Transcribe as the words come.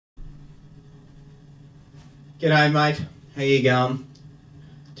G'day mate, how you going?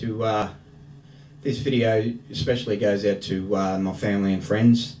 This video especially goes out to my family and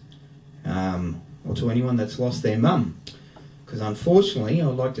friends, or to anyone that's lost their mum. Because unfortunately, I'd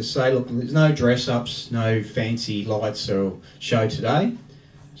like to say, look, there's no dress-ups, no fancy lights or show today.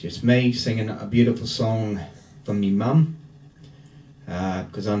 Just me singing a beautiful song for me mum.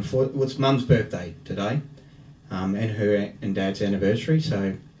 Because it's mum's birthday today, and her and dad's anniversary,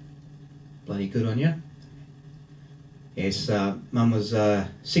 so bloody good on you. Yes, mum was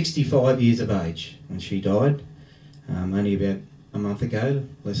 65 years of age when she died, only about a month ago,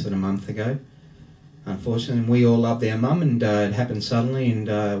 less than a month ago. Unfortunately, we all loved our mum, and it happened suddenly,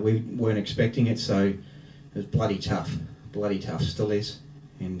 and we weren't expecting it, so it was bloody tough, still is.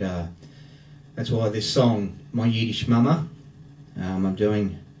 And that's why this song, My Yiddishe Mumma, I'm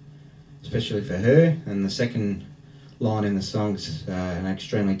doing especially for her. And the second line in the song is an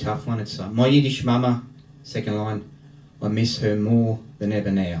extremely tough one. It's My Yiddishe Mumma, second line, I miss her more than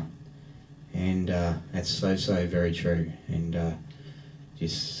ever now. And that's so very true. And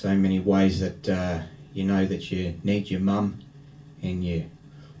just so many ways that you know that you need your mum, and you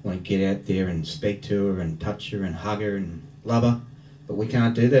want to get out there and speak to her and touch her and hug her and love her, but we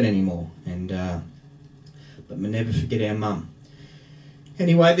can't do that anymore. And but we never forget our mum.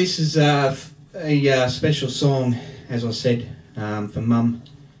 Anyway, this is a special song, as I said, for mum.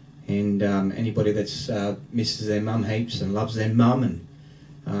 And anybody that's misses their mum heaps and loves their mum, and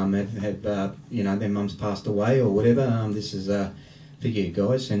have you know, their mum's passed away or whatever, this is for you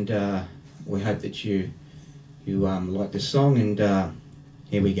guys. And we hope that you like this song. And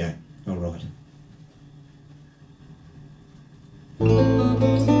here we go. All right.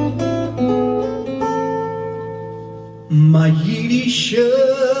 My Yiddishe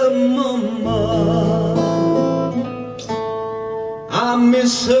Mumma, I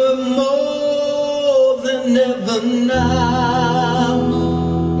miss her more than ever now.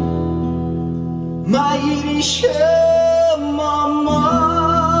 My Yiddishe Mumma,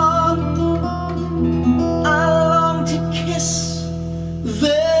 I long to kiss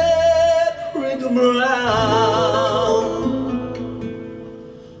that pretty brow.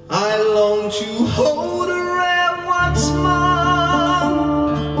 I long to hold her and once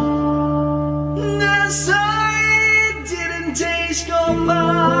more, as I did in days gone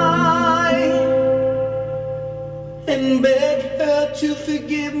by, and beg her to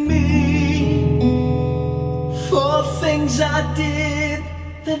forgive me for things I did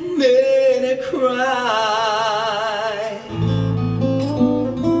that made her cry.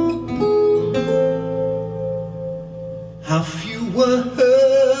 How few were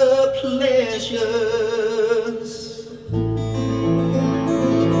her pleasures,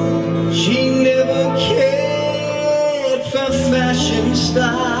 she never cared for fashion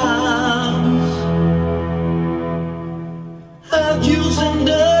styles. Her jewels and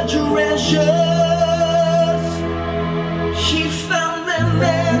her treasures, she found them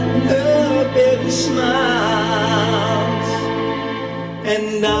in her baby smiles.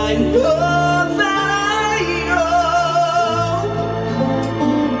 And I know that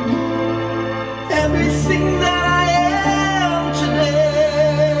everything that I am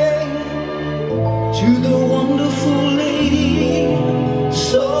today to the wonderful lady,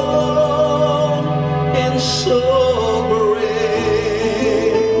 so and so great,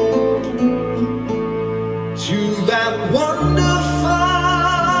 to that wonderful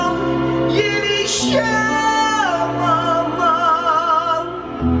Yiddishe Mumma.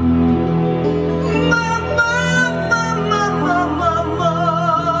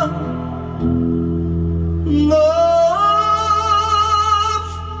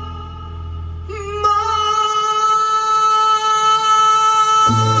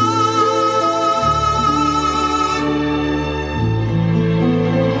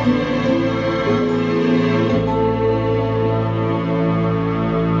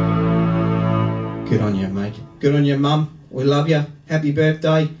 Good on you, mate. Good on you, mum. We love you. Happy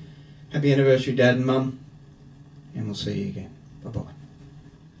birthday. Happy anniversary, dad and mum. And we'll see you again. Bye-bye.